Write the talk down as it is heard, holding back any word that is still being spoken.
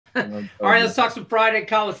All right, let's talk some Friday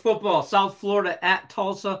college football. South Florida at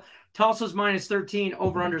Tulsa. Tulsa's -13,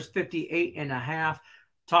 over-under is 58.5.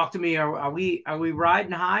 Talk to me. Are we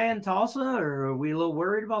riding high in Tulsa, or are we a little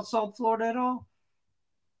worried about South Florida at all?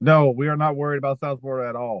 No, we are not worried about South Florida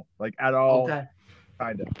at all. Like, at all, Okay.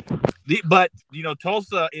 kind of. But,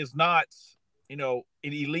 Tulsa is not, an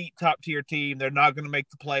elite top-tier team. They're not going to make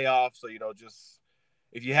the playoffs. So, just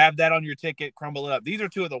if you have that on your ticket, crumble it up. These are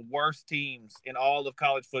two of the worst teams in all of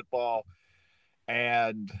college football.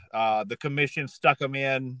 And the commission stuck them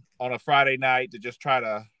in on a Friday night to just try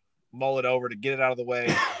to mull it over to get it out of the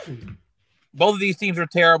way. Both of these teams are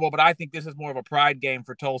terrible, but I think this is more of a pride game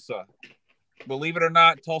for Tulsa. Believe it or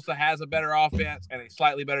not, Tulsa has a better offense and a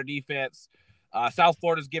slightly better defense. South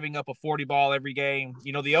Florida's giving up a 40 ball every game.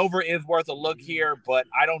 The over is worth a look here, but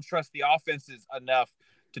I don't trust the offenses enough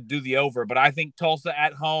to do the over. But I think Tulsa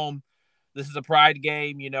at home, this is a pride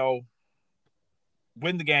game,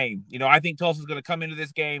 win the game. I think Tulsa's going to come into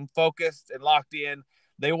this game focused and locked in.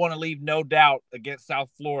 They want to leave no doubt against South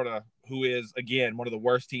Florida, who is, again, one of the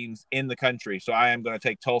worst teams in the country. So I am going to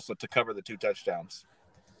take Tulsa to cover the 2 touchdowns.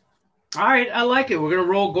 All right, I like it. We're going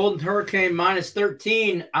to roll Golden Hurricane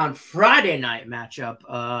 -13 on Friday night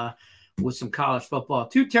matchup with some college football.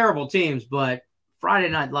 2 terrible teams, but Friday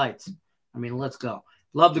night lights. I mean, let's go.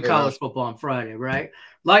 Love the college football on Friday, right?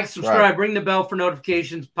 Like, subscribe, ring the bell for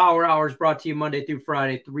notifications. Power Hours brought to you Monday through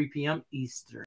Friday, 3 p.m. Eastern.